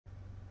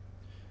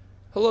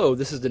Hello,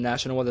 this is the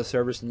National Weather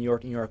Service New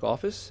York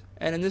office,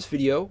 and in this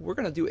video we're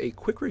going to do a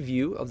quick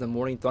review of the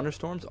morning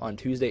thunderstorms on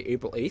Tuesday,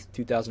 April 8th,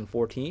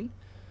 2014.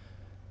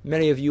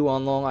 Many of you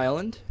on Long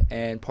Island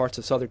and parts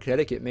of southern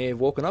Connecticut may have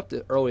woken up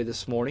early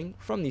this morning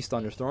from these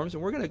thunderstorms,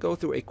 and we're going to go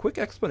through a quick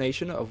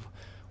explanation of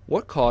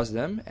what caused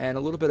them and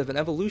a little bit of an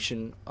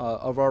evolution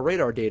of our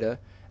radar data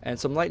and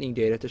some lightning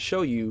data to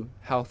show you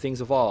how things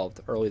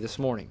evolved early this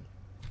morning.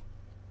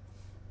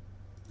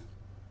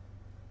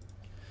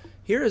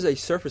 Here is a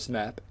surface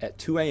map at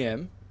 2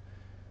 a.m.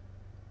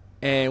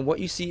 and what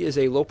you see is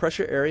a low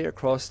pressure area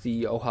across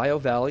the Ohio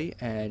Valley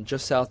and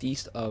just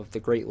southeast of the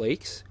Great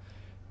Lakes.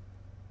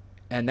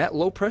 And that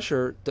low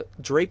pressure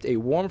draped a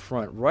warm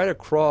front right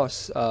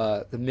across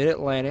the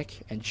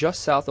mid-Atlantic and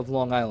just south of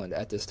Long Island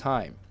at this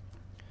time.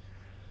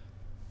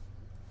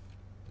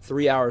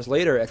 3 hours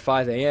later at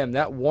 5 a.m.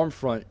 that warm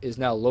front is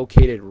now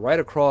located right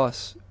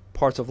across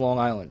parts of Long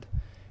Island.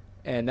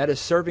 And that is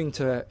serving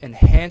to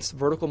enhance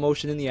vertical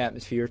motion in the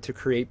atmosphere to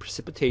create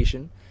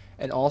precipitation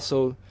and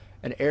also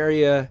an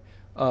area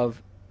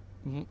of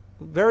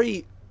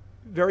very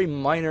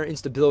minor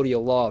instability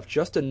aloft,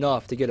 just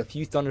enough to get a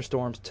few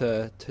thunderstorms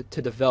to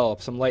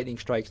develop, some lightning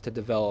strikes to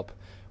develop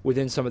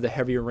within some of the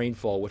heavier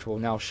rainfall, which we'll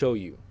now show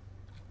you.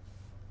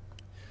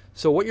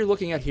 So what you're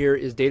looking at here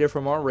is data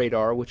from our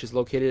radar, which is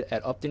located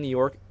at Upton, New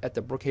York at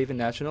the Brookhaven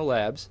National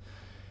Labs.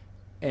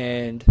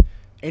 And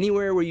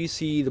anywhere where you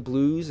see the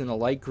blues and the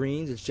light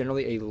greens, it's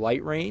generally a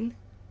light rain.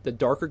 The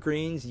darker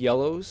greens,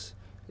 yellows,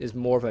 is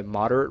more of a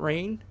moderate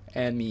rain,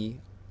 and the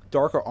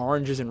darker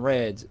oranges and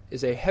reds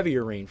is a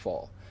heavier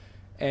rainfall.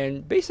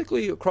 And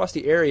basically across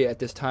the area at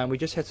this time, we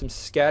just had some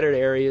scattered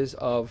areas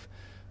of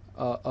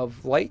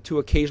light to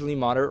occasionally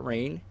moderate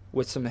rain,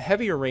 with some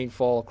heavier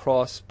rainfall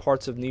across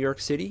parts of New York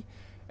City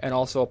and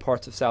also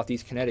parts of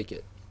southeast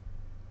Connecticut.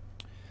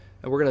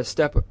 And we're going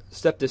to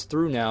step this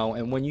through now,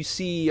 and when you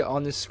see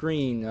on the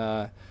screen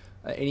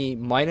any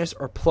minus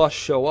or plus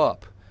show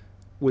up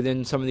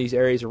within some of these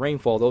areas of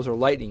rainfall, those are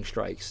lightning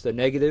strikes. The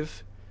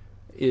negative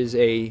is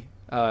the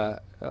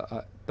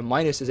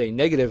minus is a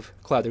negative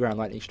cloud-to-ground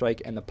lightning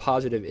strike, and the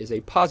positive is a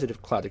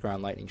positive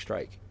cloud-to-ground lightning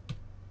strike.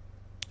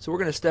 So we're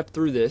going to step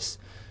through this.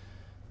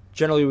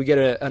 Generally, we get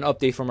an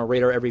update from our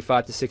radar every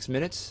 5 to 6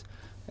 minutes,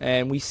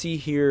 and we see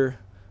here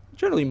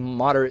generally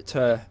moderate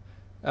to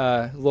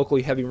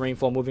locally heavy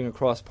rainfall moving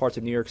across parts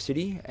of New York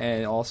City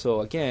and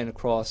also again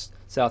across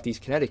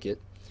southeast Connecticut.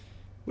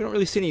 We don't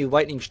really see any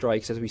lightning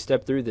strikes as we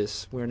step through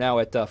this. We're now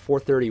at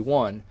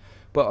 4:31,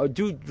 but I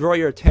do draw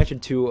your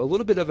attention to a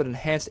little bit of an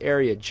enhanced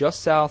area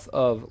just south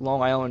of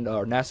Long Island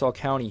or Nassau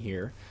County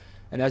here,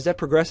 and as that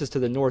progresses to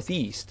the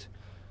northeast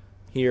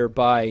here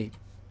by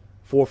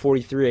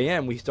 4:43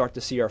 a.m. we start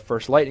to see our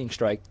first lightning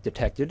strike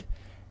detected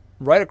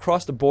right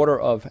across the border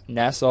of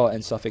Nassau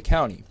and Suffolk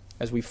County.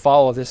 As we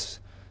follow this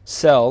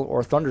cell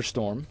or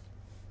thunderstorm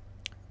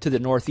to the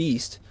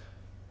northeast,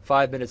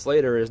 5 minutes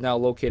later it is now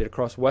located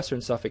across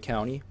western Suffolk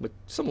County with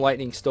some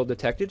lightning still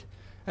detected,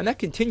 and that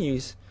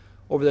continues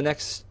over the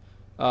next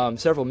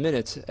several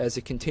minutes as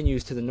it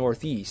continues to the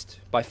northeast.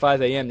 By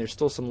 5 a.m. there's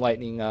still some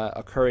lightning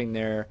occurring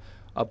there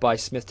up by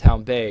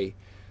Smithtown Bay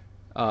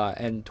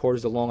and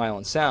towards the Long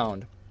Island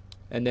Sound,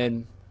 and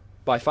then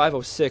by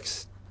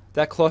 5:06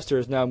 that cluster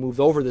has now moved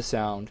over the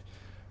Sound.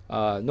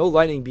 No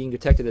lightning being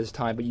detected at this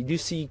time, but you do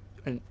see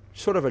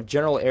sort of a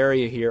general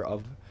area here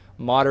of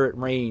moderate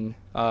rain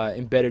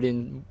embedded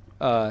in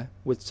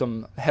with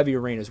some heavier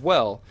rain as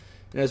well.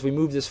 And as we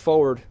move this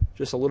forward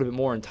just a little bit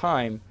more in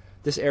time,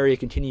 this area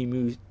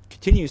continues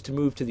to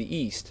move to the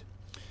east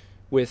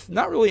with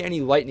not really any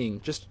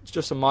lightning,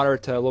 just a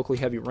moderate to locally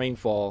heavy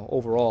rainfall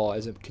overall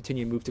as it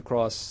continues to move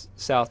across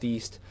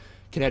southeast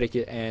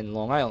Connecticut and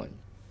Long Island.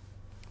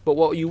 But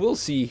what you will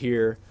see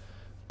here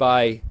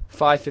by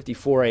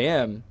 5:54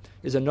 a.m.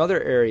 is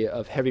another area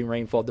of heavy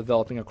rainfall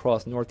developing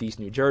across northeast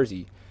New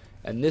Jersey,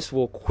 and this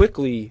will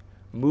quickly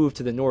move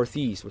to the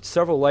northeast with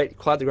several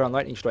cloud-to-ground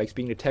lightning strikes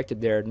being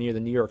detected there near the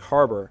New York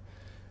Harbor.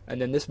 And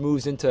then this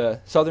moves into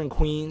southern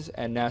Queens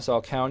and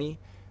Nassau County,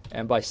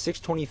 and by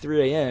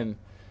 6:23 a.m.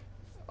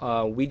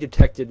 We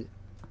detected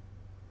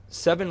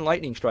 7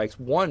 lightning strikes,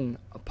 one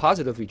a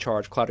positively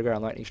charged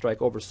cloud-to-ground lightning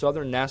strike over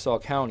southern Nassau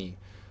County.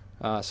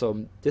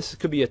 So this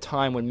could be a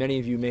time when many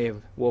of you may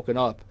have woken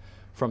up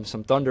from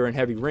some thunder and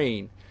heavy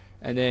rain.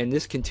 And then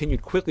this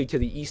continued quickly to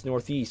the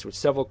east-northeast with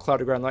several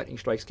cloud-to-ground lightning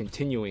strikes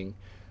continuing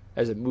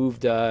as it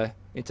moved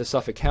into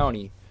Suffolk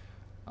County.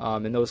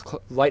 And those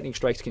lightning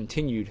strikes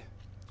continued.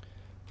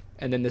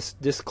 And then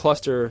this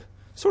cluster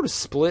sort of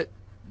split.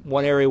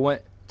 One area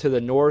went to the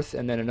north,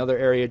 and then another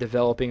area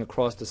developing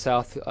across the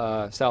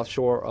south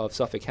shore of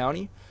Suffolk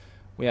County.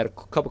 We had a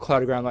couple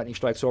cloud-to-ground lightning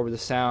strikes over the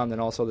Sound and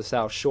also the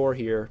South Shore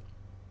here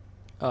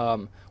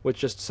with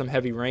just some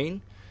heavy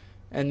rain.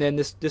 And then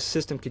this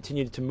system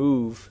continued to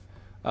move.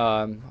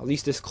 At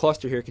least this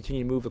cluster here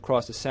continued to move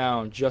across the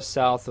Sound just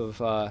south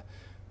of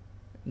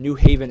New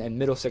Haven and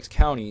Middlesex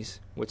counties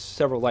with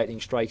several lightning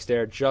strikes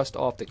there just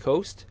off the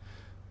coast,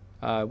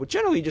 with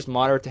generally just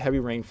moderate to heavy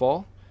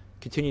rainfall,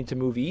 continuing to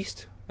move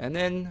east. And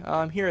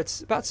then here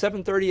it's about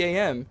 7:30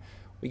 a.m.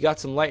 We got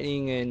some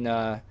lightning in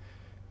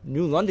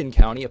New London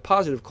County, a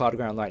positive cloud to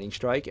ground lightning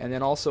strike, and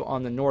then also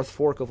on the North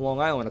Fork of Long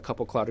Island, a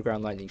couple cloud to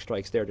ground lightning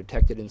strikes there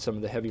detected in some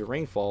of the heavier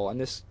rainfall. And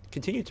this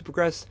continued to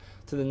progress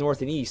to the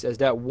north and east as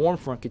that warm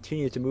front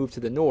continued to move to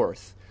the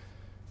north.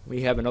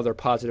 We have another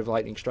positive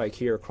lightning strike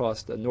here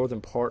across the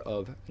northern part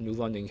of New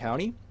London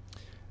County.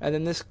 And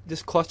then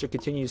this cluster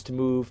continues to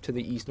move to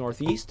the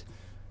east-northeast.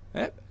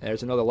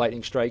 There's another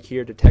lightning strike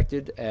here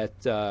detected at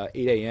 8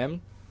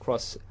 a.m.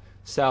 across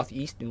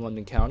southeast New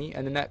London County.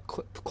 And then that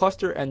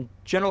cluster and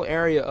general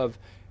area of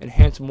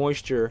enhanced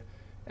moisture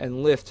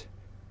and lift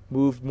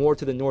moved more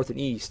to the north and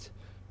east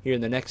here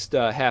in the next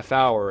half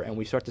hour, and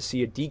we start to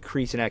see a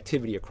decrease in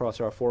activity across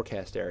our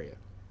forecast area.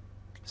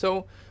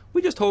 So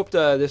we just hoped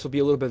this will be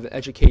a little bit of an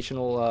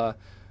educational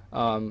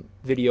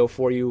video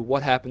for you.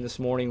 What happened this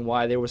morning,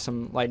 why there was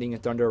some lightning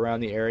and thunder around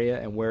the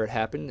area, and where it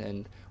happened,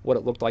 and what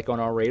it looked like on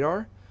our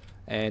radar.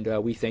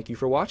 And we thank you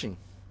for watching.